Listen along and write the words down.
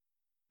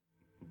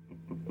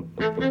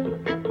Hello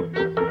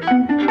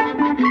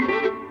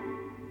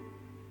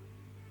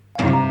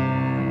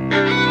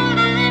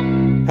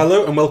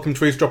and welcome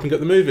to Eavesdropping at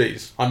the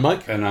Movies. I'm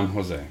Mike. And I'm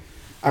Jose.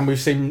 And we've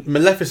seen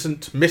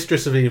Maleficent,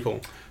 Mistress of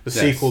Evil, the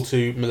Yes. sequel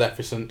to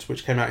Maleficent,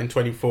 which came out in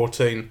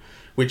 2014,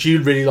 which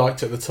you really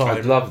liked at the time.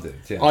 I loved it,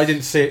 yes. I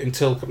didn't see it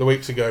until a couple of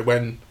weeks ago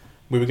when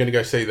we were going to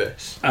go see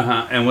this.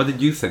 And what did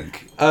you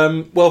think?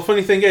 Well,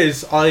 funny thing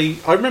is, I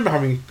remember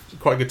having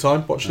quite a good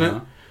time watching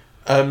it.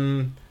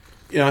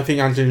 I think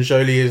Angelina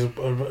Jolie is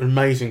an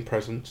amazing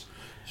presence.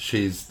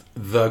 She's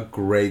the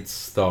great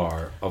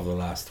star of the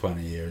last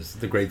 20 years.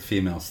 The great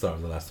female star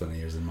of the last 20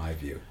 years, in my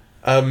view.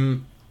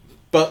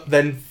 But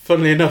then,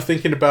 funnily enough,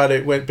 thinking about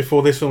it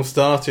before this film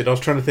started, I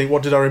was trying to think,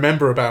 what did I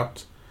remember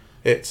about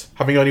it,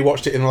 having only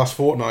watched it in the last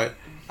fortnight,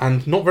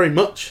 and not very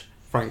much,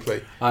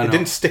 frankly. It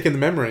didn't stick in the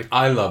memory.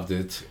 I loved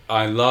it.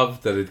 I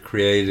loved that it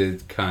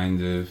created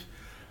kind of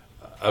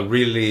a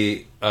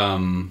really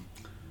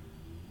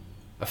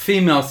a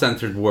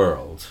female-centered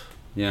world,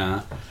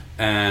 yeah,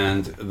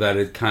 and that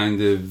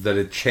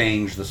it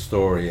changed the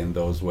story in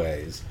those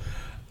ways.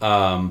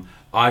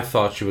 I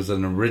thought she was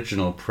an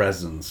original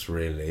presence,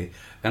 really,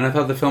 and I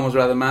thought the film was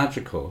rather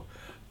magical.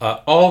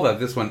 All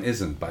that this one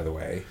isn't, by the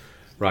way,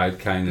 right?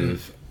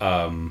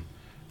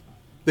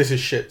 This is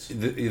shit.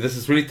 This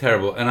is really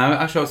terrible, and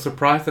I was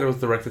surprised that it was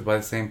directed by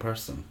the same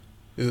person.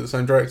 Is it the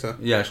same director?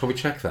 Yeah, shall we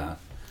check that?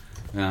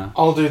 Yeah,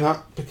 I'll do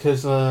that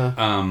because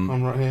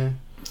I'm right here.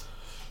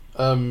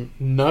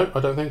 No, I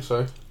don't think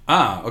so.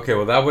 Okay.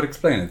 Well, that would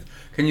explain it.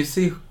 Can you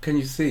see?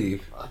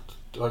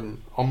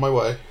 I'm on my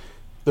way.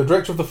 The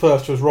director of the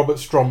first was Robert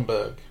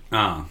Stromberg,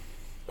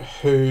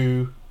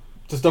 who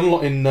has done a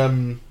lot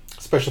in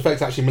special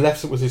effects. Actually,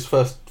 Maleficent was his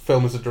first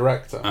film as a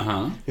director.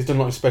 He's done a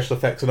lot in special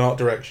effects and art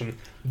direction.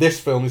 This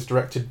film is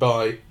directed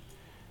by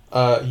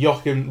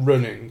Joachim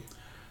Running.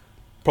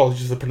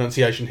 Apologies for the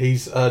pronunciation.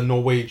 He's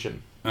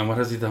Norwegian. And what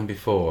has he done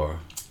before?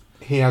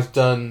 He has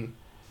done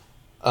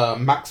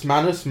Max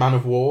Manus, Man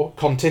of War,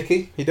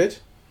 Kon-Tiki. He did.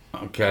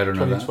 Okay, I don't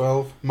know that.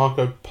 2012.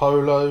 Marco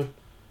Polo.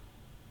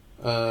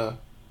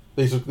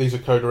 These are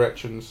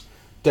co-directions.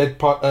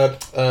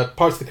 Pirates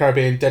of the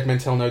Caribbean, Dead Men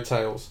Tell No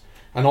Tales.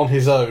 And on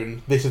his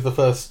own, this is the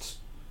first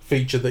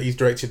feature that he's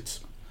directed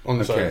on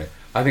his own. Okay,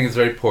 I think it's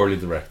very poorly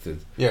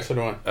directed. Yeah, so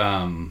do I.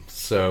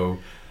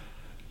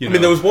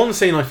 There was one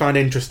scene I found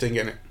interesting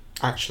in it,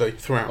 actually,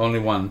 throughout. Only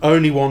one?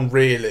 Only one,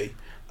 really.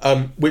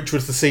 Which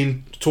was the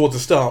scene towards the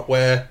start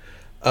where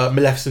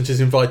Maleficent is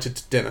invited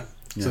to dinner.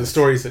 Yes. So the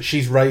story is that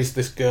she's raised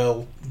this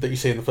girl that you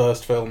see in the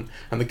first film,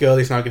 and the girl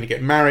is now going to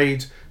get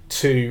married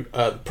to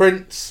the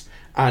prince,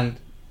 and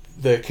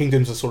the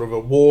kingdoms are sort of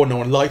at war. No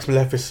one likes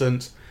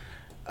Maleficent.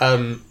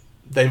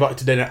 They invite her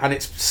to dinner, and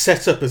it's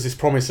set up as this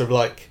promise of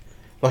like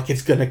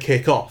it's going to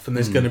kick off, and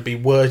there's going to be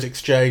word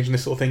exchange and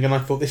this sort of thing. And I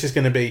thought this is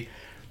going to be,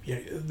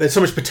 there's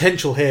so much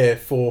potential here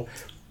for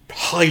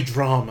high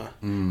drama,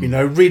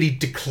 really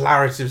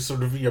declarative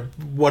sort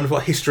of wonderful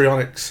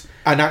histrionics,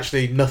 and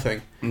actually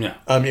nothing. Yeah.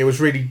 It was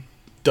really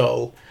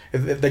dull.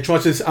 They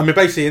tried to. I mean,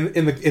 basically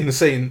in the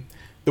scene,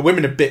 the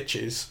women are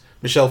bitches.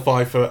 Michelle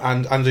Pfeiffer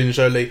and Angelina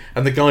Jolie,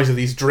 and the guys are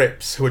these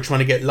drips who are trying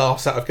to get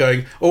laughs out of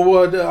going, they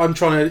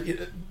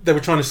were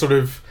trying to sort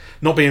of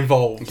not be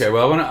involved. Okay,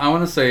 well, I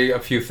want to say a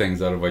few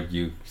things out of what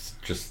you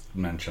just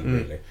mentioned,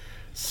 really.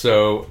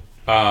 So,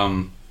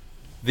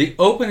 the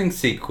opening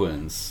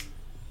sequence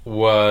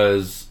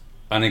was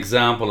an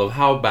example of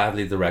how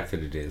badly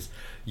directed it is.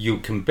 You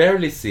can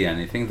barely see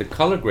anything. The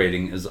color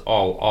grading is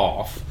all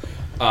off,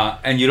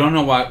 and you don't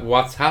know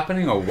what's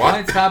happening or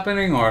why it's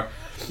happening, or...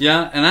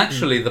 Yeah, and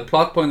actually the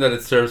plot point that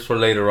it serves for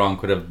later on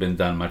could have been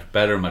done much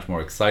better, much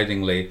more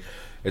excitingly.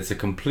 It's a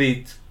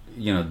complete,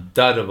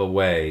 dud of a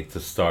way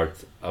to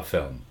start a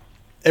film.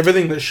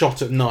 Everything that's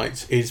shot at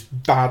night is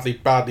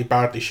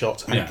badly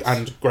shot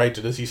and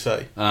graded, as you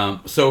say.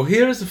 So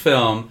here's a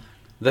film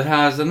that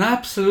has an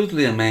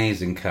absolutely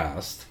amazing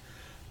cast.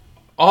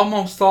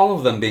 Almost all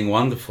of them being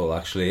wonderful,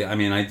 actually. I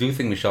mean, I do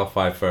think Michelle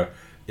Pfeiffer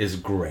is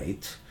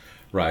great,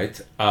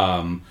 right?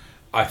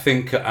 I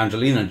think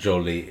Angelina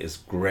Jolie is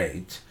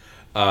great.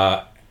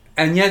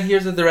 And yet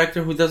here's a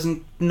director who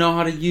doesn't know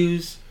how to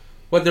use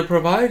what they're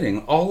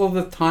providing. All of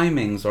the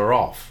timings are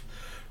off,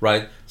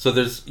 right? So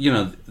there's,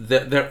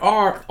 there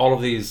are all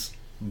of these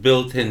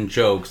built-in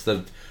jokes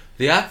that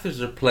the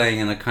actors are playing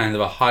in a kind of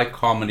a high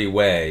comedy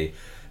way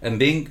and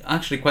being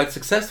actually quite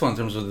successful in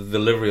terms of the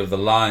delivery of the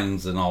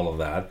lines and all of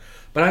that.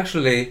 But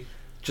actually,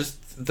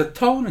 just the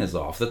tone is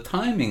off. The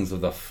timings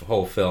of the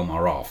whole film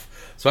are off.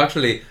 So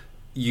actually...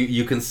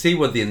 You can see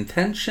what the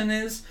intention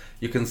is.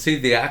 You can see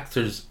the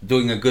actors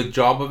doing a good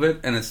job of it,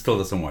 and it still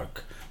doesn't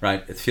work,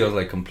 right? It feels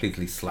like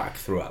completely slack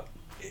throughout.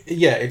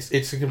 Yeah,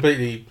 it's a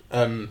completely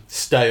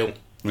stale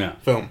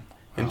film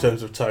in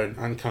terms of tone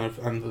and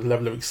and the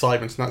level of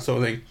excitement and that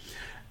sort of thing.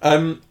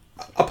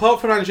 Apart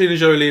from Angelina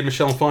Jolie and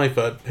Michelle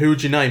Pfeiffer, who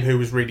would you name who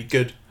was really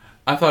good?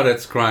 I thought Ed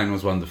Skrein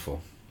was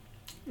wonderful.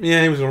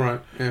 Yeah, he was all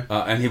right. Yeah,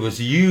 and he was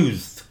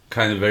used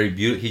kind of very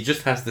beautiful. He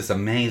just has this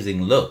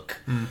amazing look,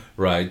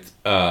 right,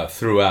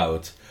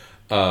 throughout.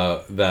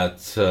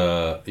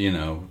 that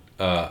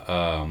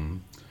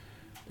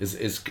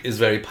is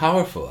very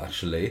powerful,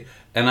 actually.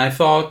 And I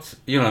thought,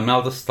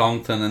 Imelda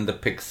Staunton and the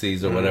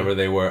Pixies or whatever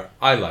they were,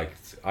 I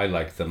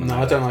liked them. No,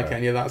 I don't like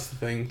any of that's the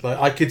thing. Like,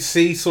 I could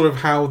see sort of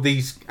how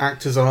these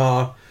actors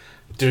are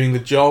doing the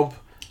job,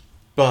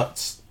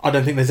 but I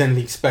don't think there's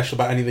anything special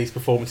about any of these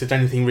performances,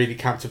 anything really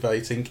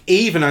captivating.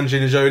 Even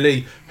Angelina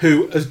Jolie,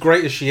 who, as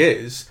great as she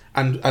is,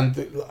 and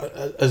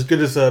as good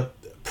as her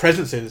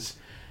presence is,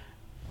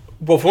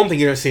 well, for one thing,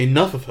 you don't see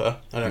enough of her,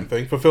 I don't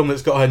think. For a film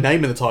that's got her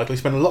name in the title, you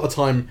spend a lot of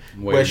time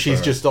where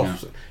she's just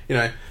off,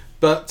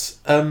 But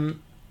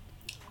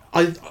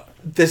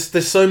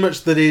there's so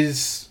much that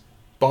is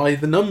by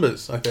the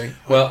numbers, I think.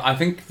 Well, I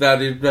think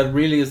that that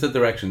really is the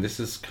direction. This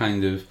is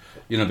kind of,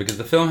 because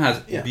the film has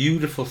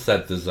beautiful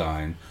set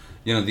design.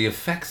 The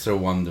effects are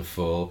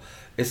wonderful.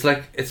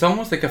 It's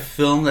almost like a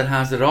film that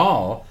has it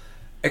all,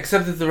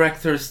 except the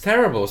director is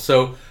terrible.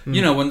 So,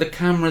 when the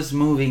camera's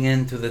moving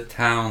into the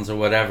towns or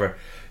whatever,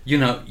 you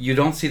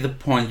don't see the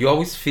point. You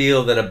always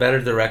feel that a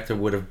better director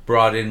would have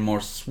brought in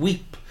more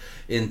sweep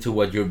into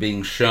what you're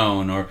being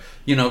shown, or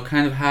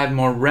kind of had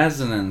more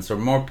resonance or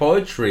more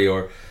poetry,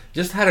 or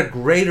just had a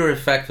greater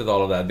effect with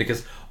all of that,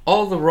 because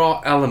all the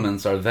raw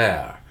elements are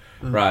there,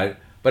 right?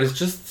 But it's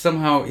just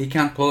somehow he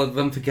can't pull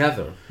them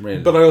together,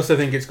 really. But I also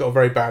think it's got a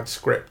very bad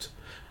script,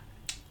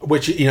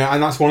 which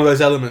and that's one of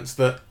those elements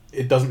that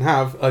it doesn't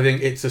have. I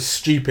think it's a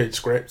stupid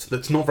script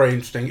that's not very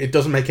interesting. It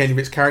doesn't make any of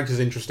its characters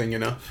interesting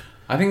enough.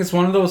 I think it's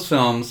one of those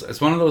films,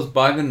 it's one of those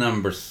by the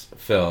numbers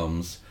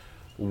films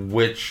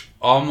which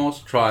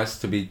almost tries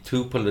to be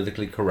too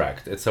politically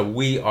correct. It's a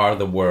We Are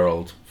the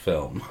World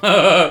film.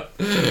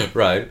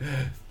 Right?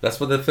 That's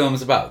what the film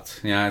is about.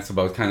 Yeah, it's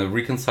about kind of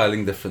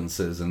reconciling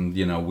differences, and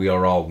we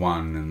are all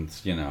one, and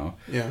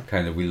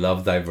kind of we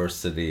love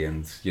diversity,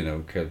 and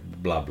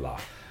blah blah.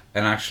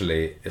 And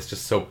actually, it's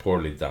just so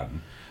poorly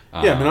done.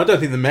 I mean, I don't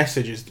think the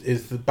message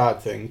is the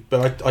bad thing,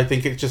 but I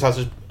think it just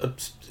has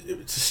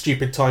it's a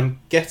stupid time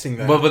getting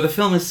there. But the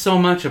film is so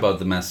much about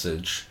the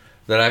message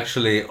that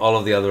actually all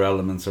of the other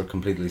elements are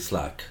completely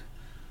slack.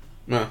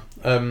 No,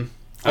 I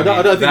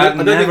don't think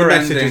the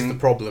message is the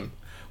problem.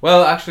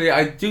 Well, actually,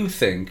 I do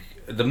think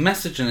the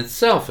message in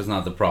itself is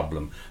not the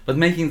problem, but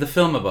making the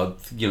film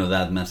about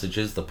that message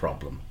is the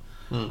problem.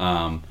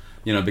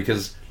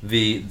 Because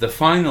the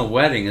final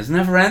wedding is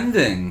never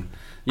ending.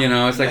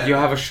 It's like you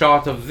have a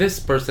shot of this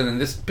person and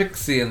this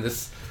pixie and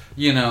this,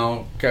 and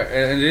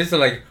it is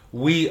like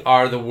We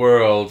Are the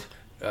World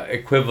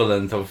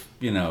equivalent of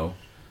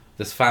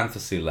this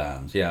fantasy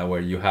land,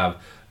 where you have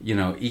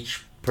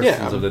each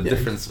persons of the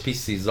different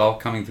species all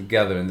coming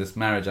together in this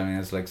marriage. I mean,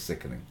 it's like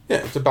sickening.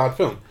 Yeah, it's a bad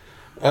film.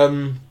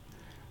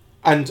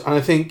 And I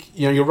think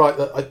you're right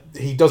that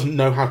he doesn't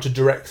know how to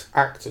direct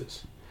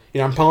actors.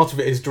 And part of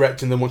it is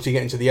directing them once you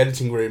get into the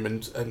editing room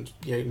and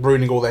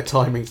ruining all their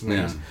timings and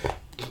things.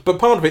 But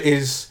part of it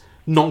is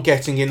not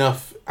getting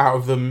enough out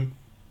of them.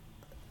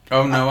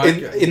 Oh no!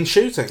 In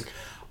shooting,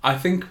 I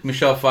think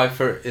Michelle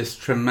Pfeiffer is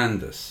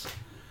tremendous.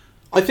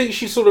 I think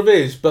she sort of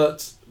is,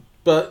 but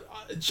I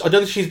don't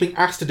think she's been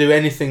asked to do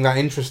anything that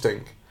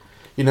interesting.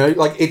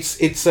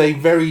 It's a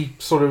very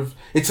sort of,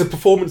 it's a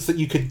performance that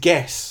you could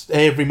guess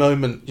every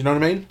moment. You know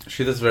what I mean?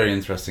 She does very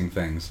interesting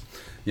things,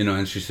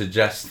 and she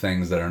suggests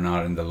things that are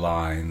not in the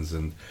lines,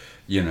 and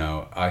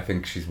I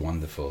think she's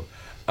wonderful.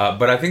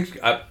 But I think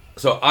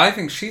I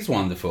think she's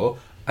wonderful.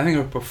 I think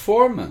her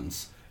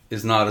performance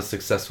is not as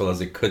successful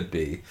as it could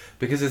be,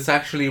 because it's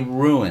actually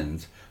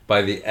ruined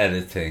by the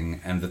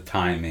editing and the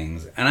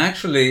timings, and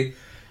actually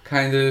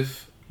kind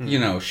of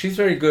she's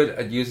very good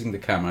at using the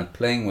camera, at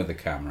playing with the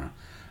camera,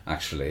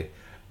 actually,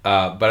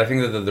 but I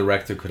think that the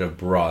director could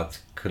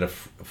have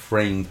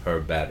framed her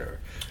better,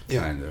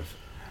 kind of.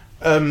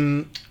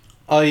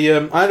 I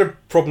had a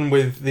problem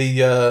with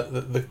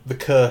the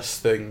curse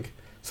thing,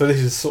 so this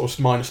is sort of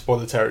minor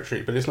spoiler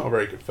territory, but it's not a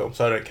very good film,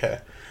 so I don't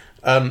care.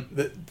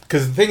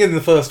 Because the thing in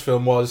the first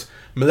film was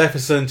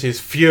Maleficent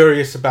is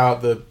furious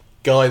about the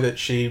guy that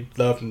she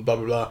loved and blah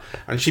blah blah,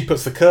 and she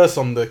puts the curse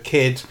on the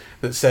kid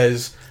that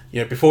says,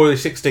 before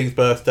his 16th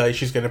birthday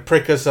she's going to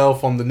prick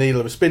herself on the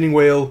needle of a spinning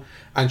wheel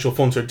and she'll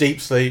fall into a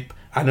deep sleep,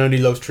 and only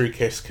love's true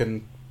kiss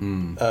can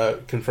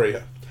free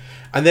her.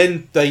 And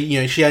then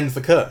she ends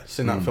the curse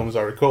in that film, as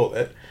I recall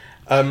it.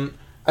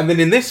 And then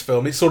in this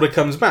film, it sort of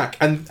comes back.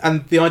 And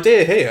the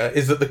idea here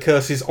is that the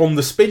curse is on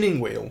the spinning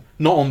wheel,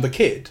 not on the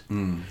kid.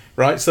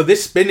 Right? So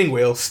this spinning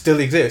wheel still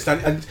exists.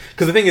 And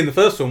because the thing in the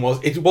first film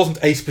was, it wasn't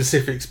a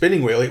specific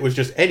spinning wheel. It was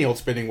just any old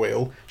spinning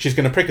wheel. She's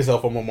going to prick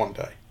herself on one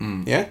day.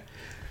 Yeah?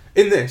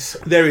 In this,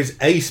 there is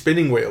a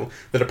spinning wheel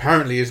that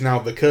apparently is now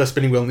the curse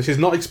spinning wheel. And this is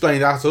not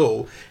explained at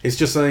all. It's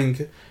just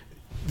something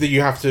that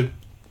you have to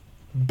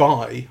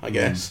buy, I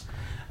guess.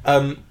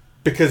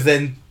 Because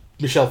then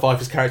Michelle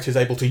Pfeiffer's character is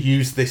able to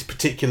use this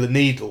particular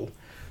needle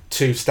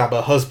to stab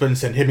her husband,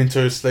 send him into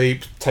his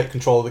sleep, take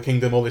control of the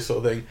kingdom, all this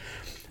sort of thing.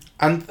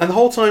 And the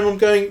whole time I'm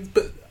going,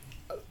 but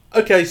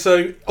okay,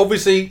 so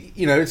obviously,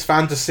 it's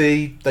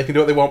fantasy, they can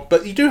do what they want,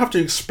 but you do have to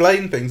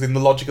explain things in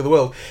the logic of the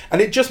world. And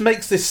it just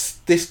makes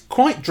this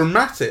quite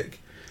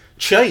dramatic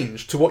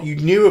change to what you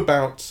knew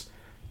about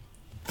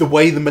the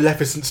way the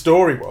Maleficent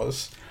story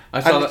was.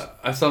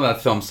 I saw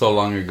that film so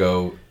long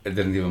ago, it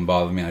didn't even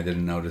bother me. I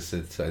didn't notice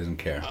it. I didn't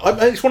care.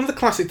 It's one of the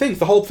classic things.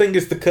 The whole thing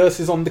is the curse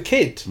is on the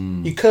kid.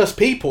 You curse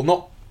people,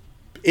 not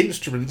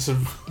instruments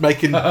of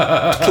making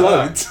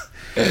clothes.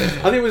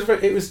 I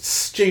think it was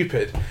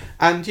stupid,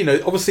 and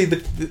obviously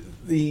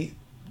the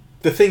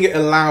thing it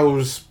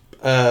allows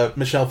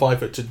Michelle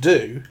Pfeiffer to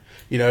do,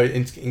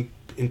 in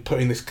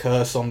putting this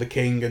curse on the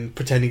king and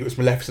pretending it was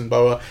Maleficent,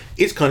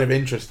 is kind of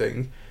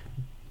interesting.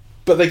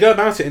 But they go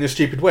about it in a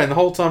stupid way, and the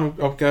whole time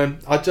I'm going,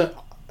 I don't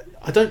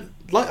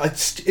like.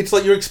 It's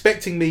like you're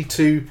expecting me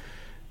to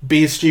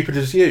be as stupid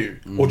as you,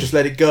 or just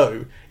let it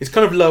go. It's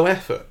kind of low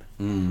effort.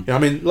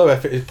 Low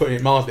effort is putting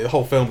it mildly. The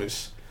whole film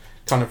is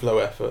kind of low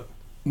effort.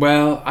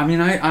 Well, I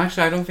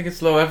don't think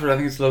it's low effort. I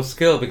think it's low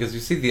skill, because you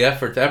see the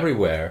effort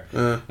everywhere.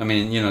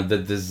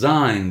 The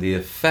design, the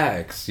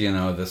effects,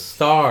 the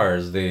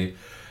stars,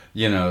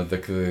 you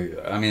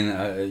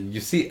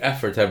see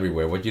effort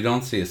everywhere. What you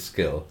don't see is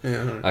skill,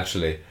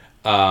 actually.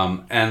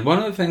 And one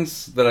of the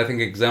things that I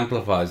think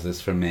exemplifies this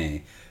for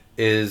me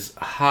is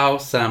how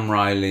Sam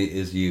Riley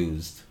is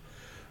used.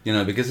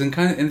 Because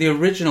in the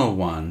original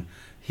one,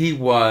 he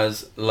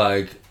was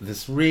like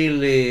this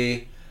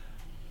really,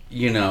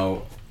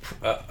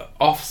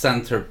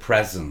 off-center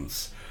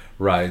presence,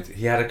 right?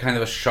 He had a kind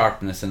of a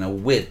sharpness and a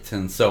wit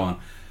and so on.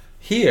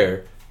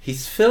 Here,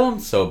 he's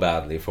filmed so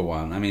badly, for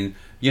one.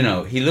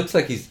 He looks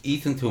like he's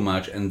eaten too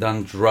much and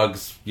done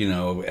drugs,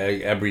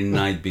 every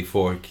night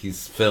before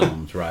he's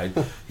filmed, right?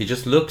 He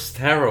just looks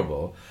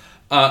terrible.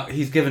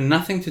 He's given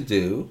nothing to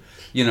do.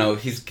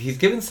 He's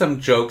given some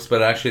jokes,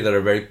 but actually that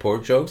are very poor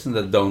jokes and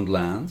that don't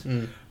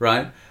land,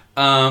 right?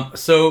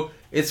 So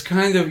it's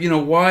kind of,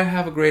 why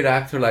have a great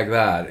actor like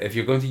that if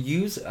you're going to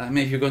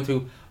if you're going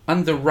to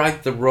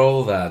underwrite the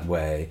role that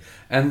way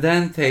and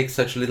then take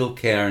such little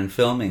care in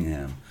filming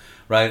him,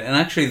 right? And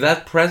actually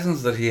that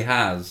presence that he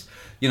has,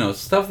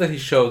 stuff that he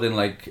showed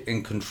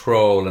in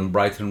Control and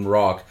Brighton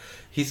Rock,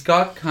 he's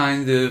got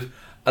kind of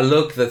a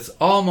look that's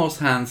almost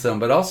handsome,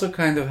 but also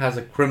kind of has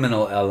a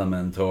criminal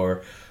element,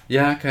 or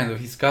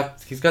he's got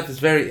this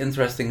very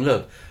interesting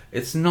look.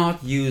 It's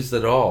not used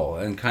at all,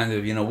 and kind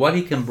of, what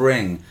he can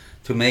bring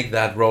to make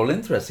that role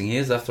interesting. He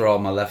is, after all,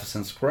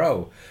 Maleficent's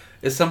crow,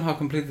 is somehow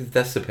completely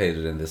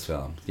dissipated in this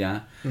film,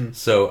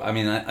 So,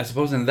 I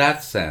suppose in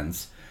that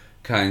sense,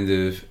 kind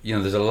of,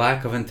 there's a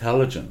lack of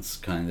intelligence,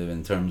 kind of,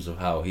 in terms of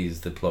how he's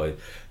deployed.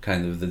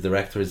 Kind of, the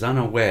director is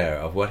unaware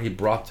of what he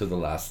brought to the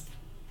last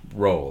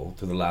role,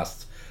 to the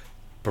last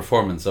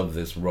performance of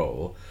this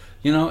role,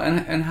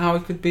 and how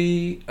it could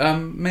be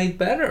made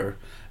better.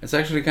 It's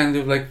actually kind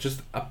of like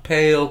just a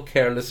pale,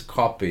 careless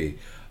copy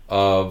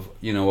of,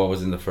 what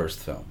was in the first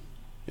film.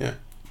 Yeah.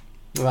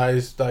 That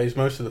is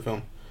most of the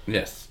film.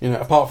 Yes.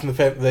 Apart from the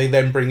fact that they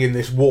then bring in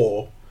this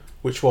war,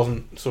 which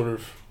wasn't sort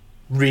of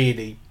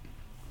really...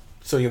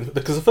 So,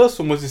 because the first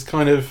one was this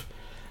kind of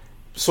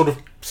sort of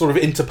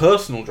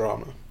interpersonal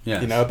drama,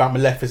 yes. About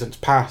Maleficent's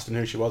past and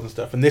who she was and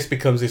stuff. And this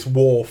becomes this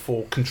war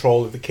for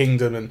control of the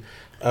kingdom, and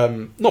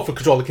not for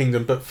control of the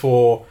kingdom, but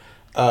for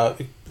the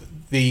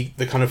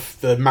kind of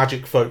the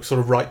magic folk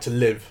sort of right to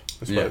live,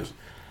 I suppose.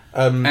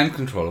 Yeah. And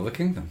control of the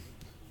kingdom.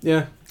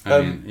 Yeah.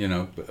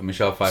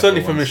 Michelle Pfeiffer.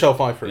 Certainly for Michelle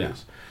Pfeiffer, yeah. it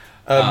is.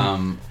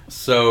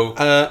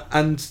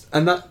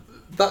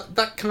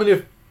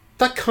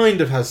 That kind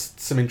of has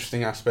some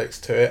interesting aspects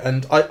to it,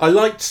 and I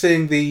liked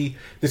seeing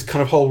this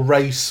kind of whole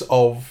race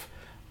of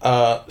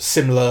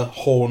similar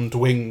horned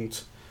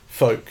winged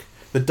folk,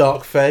 the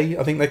Dark Fae,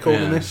 I think they're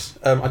called in this.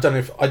 I don't know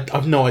if I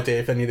have no idea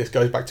if any of this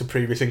goes back to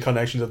previous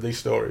incarnations of these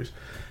stories,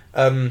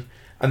 and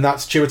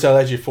that's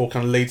Chiwetel Ejiofor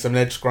kind of leads them.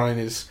 And Ed Skrein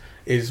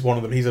is one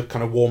of them. He's a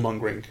kind of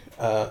warmongering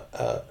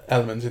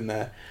element in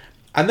there,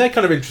 and they're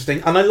kind of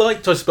interesting. And I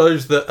liked, I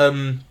suppose, that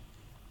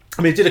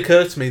it did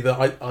occur to me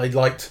that I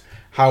liked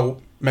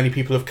how many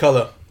people of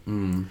colour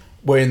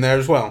were in there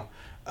as well.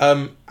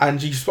 And I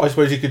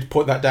suppose you could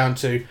put that down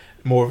to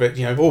more of it,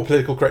 all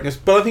political correctness.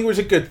 But I think it was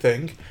a good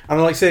thing, and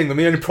I like seeing them.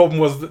 The only problem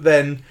was that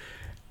then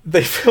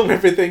they film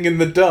everything in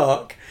the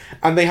dark,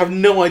 and they have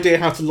no idea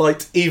how to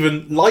light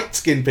even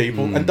light-skinned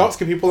people, and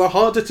dark-skinned people are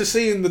harder to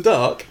see in the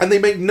dark, and they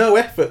make no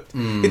effort.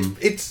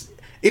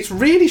 It's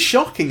really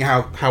shocking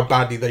how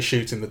badly they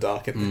shoot in the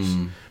dark in this.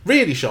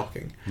 Really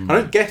shocking. I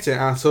don't get it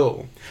at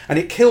all. And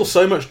it kills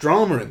so much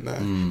drama in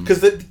there.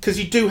 Because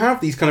you do have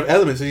these kind of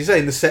elements, as you say,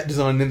 in the set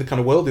design and in the kind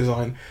of world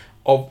design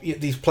of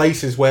these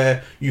places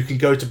where you can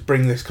go to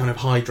bring this kind of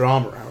high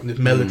drama out, and this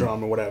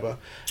melodrama or whatever.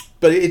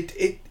 But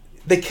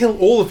they kill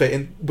all of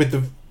it with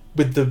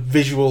the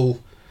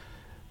visual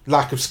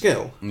lack of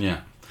skill.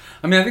 Yeah.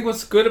 I think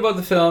what's good about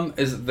the film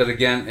is that,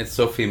 again, it's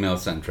so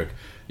female-centric.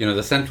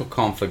 The central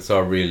conflicts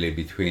are really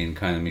between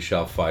kind of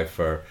Michelle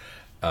Pfeiffer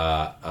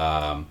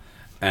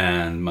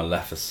and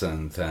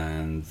Maleficent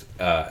and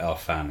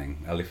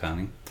Ellie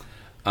Fanning.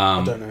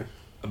 I don't know.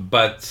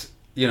 But,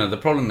 the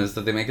problem is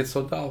that they make it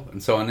so dull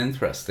and so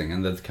uninteresting,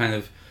 and that kind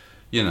of,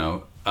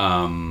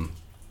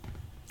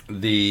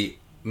 the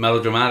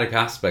melodramatic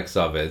aspects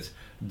of it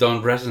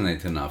don't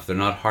resonate enough. They're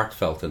not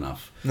heartfelt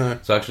enough. No.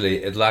 So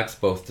actually, it lacks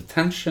both the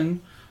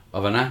tension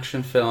of an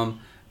action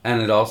film,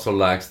 and it also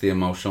lacks the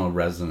emotional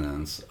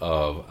resonance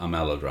of a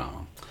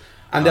melodrama.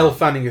 And Elle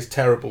Fanning is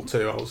terrible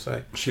too, I will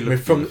say. She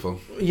looks beautiful.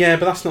 Yeah,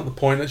 but that's not the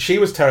point. She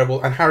was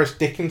terrible, and Harris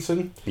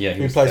Dickinson,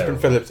 who plays Brent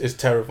Phillips, is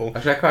terrible.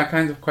 Actually, I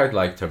kind of quite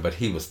liked her, but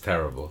he was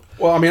terrible.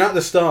 Well, I mean, at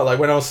the start, like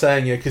when I was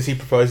saying, because he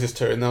proposes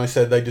to her, and then I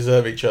said they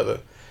deserve each other,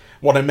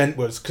 what I meant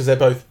was, because they're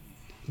both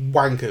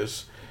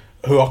wankers,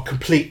 who are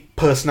complete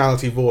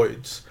personality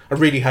voids. I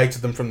really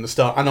hated them from the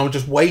start, and I was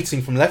just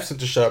waiting for Maleficent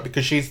to show up,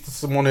 because she's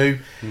someone who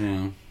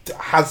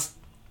has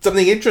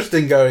something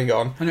interesting going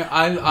on.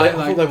 I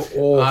thought they were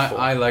awful.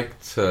 I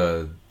liked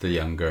the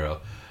young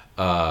girl.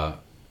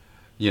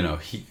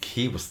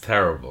 He was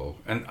terrible,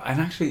 and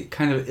actually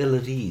kind of ill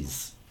at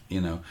ease.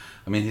 I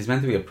mean, he's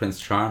meant to be a Prince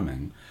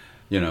Charming.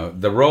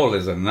 The role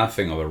is a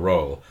nothing of a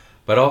role,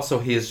 but also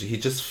he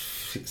just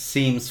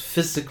seems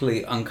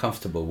physically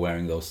uncomfortable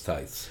wearing those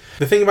tights.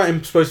 The thing about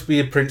him supposed to be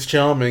a Prince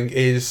Charming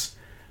is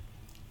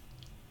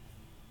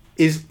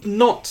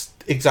not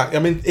exactly. I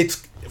mean,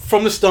 it's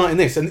from the start in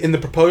this, and in the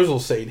proposal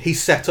scene, he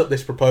set up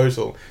this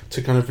proposal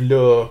to kind of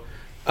lure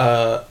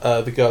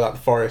the girl out the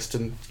forest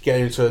and get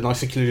her into a nice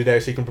secluded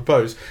area so he can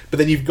propose. But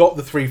then you've got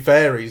the three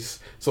fairies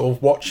sort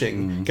of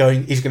watching,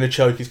 going, he's going to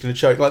choke, he's going to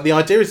choke. Like, the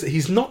idea is that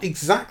he's not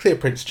exactly a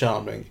Prince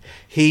Charming.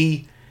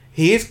 He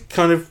is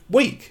kind of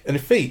weak and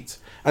effete.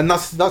 And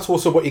that's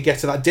also what you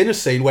get in that dinner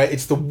scene, where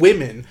it's the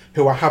women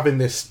who are having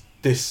this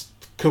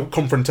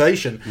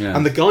confrontation,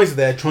 and the guys are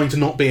there trying to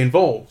not be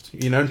involved,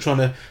 and trying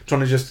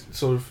to just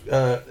sort of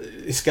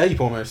escape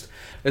almost.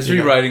 It's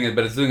rewriting it,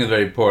 but it's doing it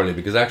very poorly,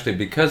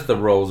 because the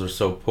roles are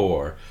so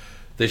poor,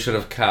 they should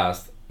have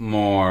cast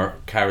more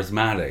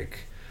charismatic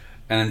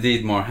and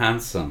indeed more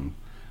handsome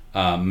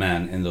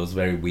men in those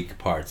very weak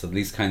parts. At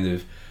least kind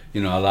of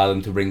allow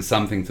them to bring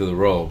something to the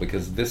role,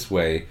 because this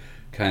way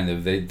kind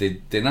of they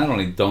not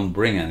only don't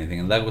bring anything,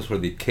 and that was for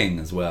the king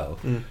as well,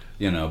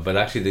 but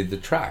actually they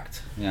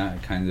detract.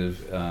 Kind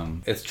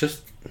of it's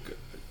just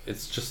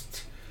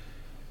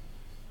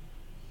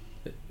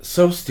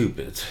so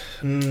stupid.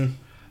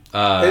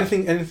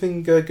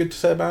 Anything good to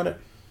say about it?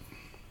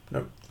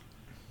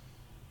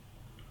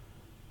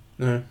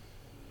 No.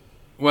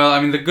 Well, I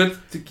mean, the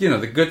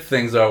good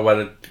things are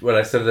what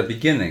I said at the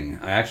beginning.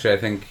 I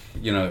think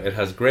it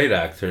has great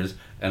actors,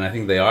 and I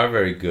think they are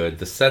very good.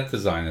 The set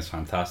design is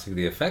fantastic.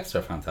 The effects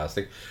are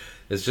fantastic.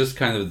 It's just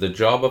kind of the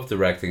job of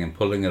directing and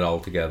pulling it all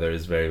together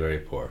is very, very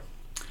poor.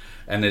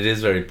 And it is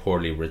very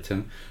poorly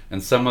written.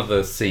 And some of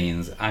the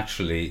scenes,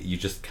 actually, you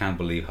just can't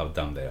believe how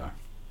dumb they are.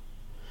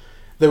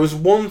 There was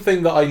one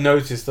thing that I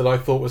noticed that I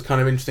thought was kind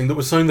of interesting, that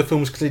was something the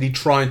film was clearly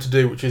trying to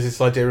do, which is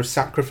this idea of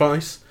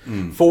sacrifice.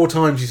 4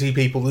 times you see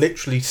people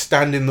literally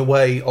stand in the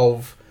way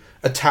of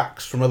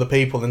attacks from other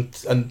people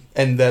and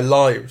end their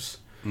lives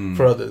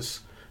for others.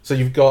 So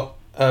you've got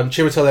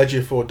Chiwetel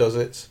Ejiofor does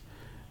it,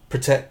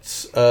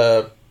 protects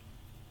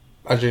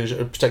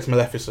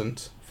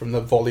Maleficent from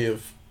the volley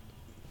of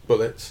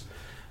bullets.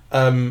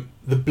 The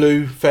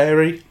Blue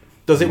Fairy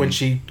does it when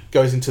she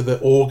goes into the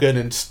organ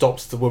and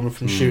stops the woman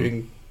from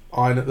shooting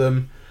iron at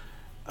them.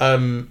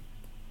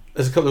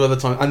 There's a couple of other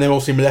times, and then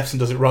also Maleficent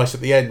does it right at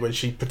the end when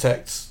she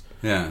protects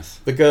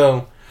the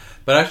girl.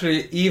 But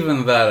actually,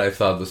 even that I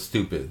thought was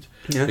stupid,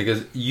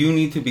 because you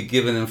need to be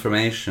given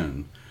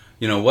information.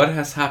 What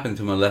has happened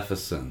to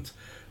Maleficent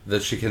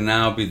that she can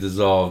now be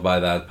dissolved by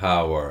that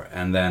power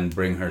and then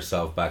bring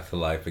herself back to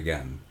life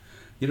again?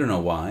 You don't know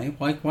why.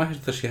 Why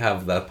does she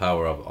have that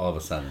power all of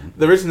a sudden?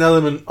 There is an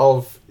element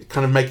of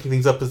kind of making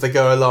things up as they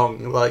go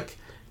along. Like,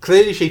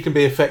 clearly she can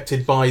be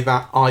affected by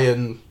that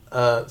iron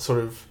sort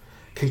of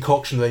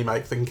concoction they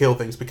make that can kill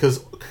things,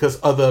 because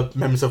other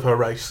members of her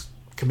race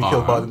can be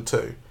killed by them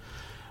too.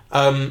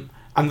 And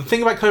the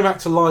thing about coming back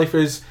to life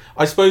is,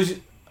 I suppose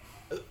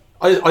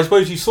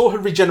you saw her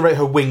regenerate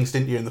her wings,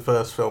 didn't you, in the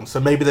first film? So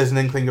maybe there's an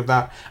inkling of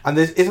that. And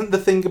isn't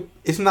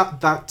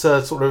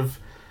that sort of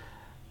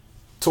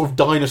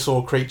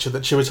dinosaur creature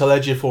that Chiwetel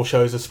Ejiofor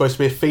shows is supposed to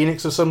be a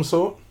phoenix of some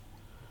sort?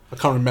 I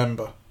can't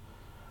remember.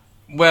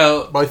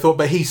 Well,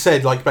 but he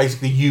said, like,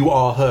 basically, you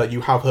are her,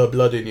 you have her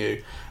blood in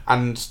you,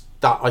 and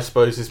that, I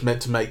suppose, is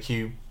meant to make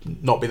you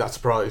not be that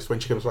surprised when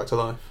she comes back to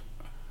life.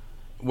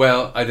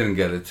 Well, I didn't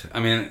get it. I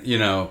mean,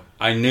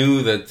 I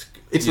knew that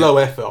it's low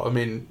effort. I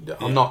mean,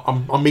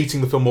 I'm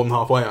meeting the film more than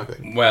halfway, I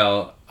think.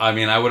 Well, I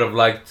mean, I would have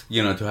liked,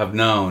 to have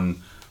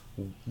known,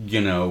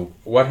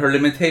 what her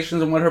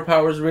limitations and what her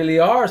powers really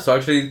are. So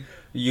actually,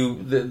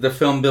 the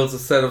film builds a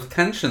set of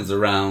tensions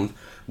around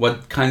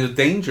what kind of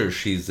danger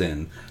she's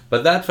in.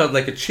 But that felt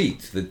like a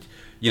cheat. That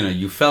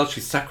you felt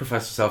she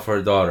sacrificed herself for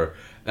her daughter,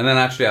 and then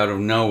actually out of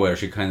nowhere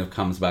she kind of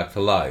comes back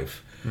to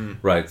life,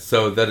 right?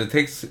 So that it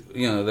takes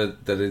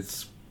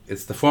that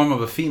it's the form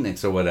of a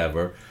phoenix or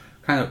whatever,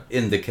 kind of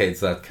indicates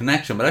that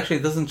connection, but actually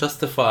it doesn't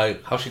justify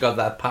how she got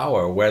that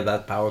power, where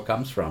that power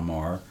comes from,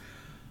 or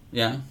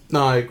No,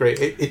 I agree.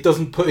 It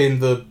doesn't put in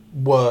the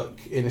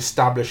work in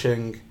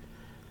establishing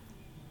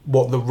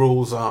what the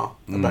rules are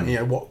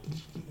about, what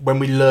when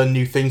we learn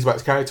new things about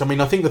his character. I mean,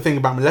 I think the thing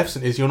about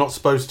Maleficent is you're not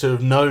supposed to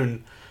have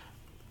known.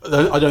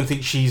 I don't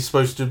think she's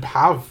supposed to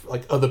have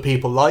like other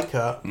people like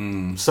her.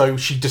 So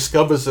she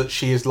discovers that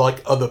she is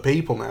like other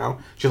people now.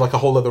 She's like a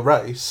whole other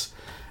race,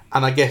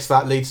 and I guess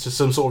that leads to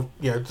some sort of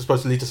it's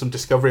supposed to lead to some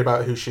discovery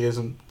about who she is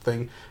and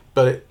thing.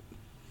 But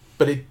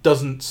it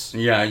doesn't.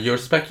 Yeah, you're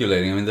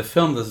speculating. I mean, the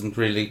film doesn't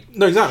really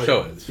exactly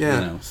show it.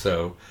 Yeah.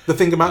 So the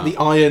thing about the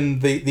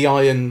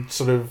iron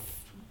sort of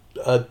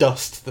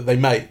dust that they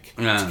make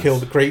to kill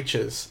the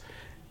creatures.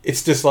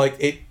 It's just like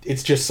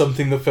it's just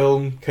something the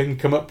film can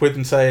come up with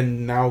and say,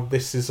 and now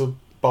this is a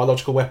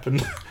biological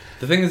weapon.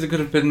 The thing is, it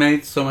could have been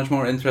made so much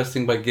more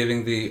interesting by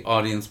giving the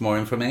audience more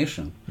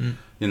information. And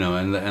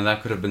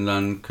that could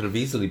have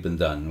easily been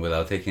done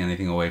without taking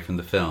anything away from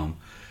the film.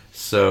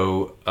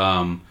 So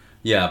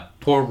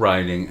poor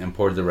writing and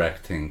poor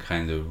directing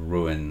kind of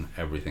ruin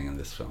everything in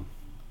this film.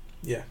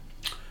 Yeah.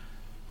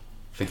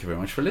 Thank you very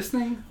much for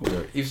listening.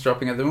 We're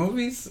eavesdropping at the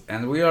movies,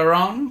 and we are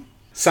on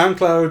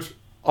SoundCloud,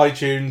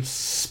 iTunes,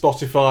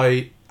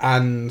 Spotify,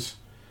 and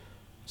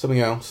something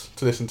else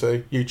to listen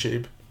to,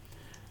 YouTube.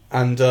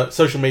 And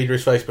social media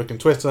is Facebook and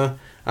Twitter,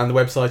 and the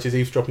website is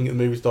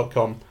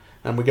eavesdroppingatthemovies.com.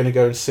 And we're going to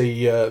go and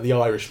see The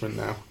Irishman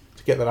now,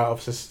 to get that out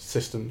of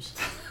systems.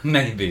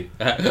 Maybe.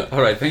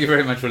 All right, thank you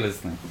very much for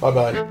listening.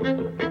 Bye-bye.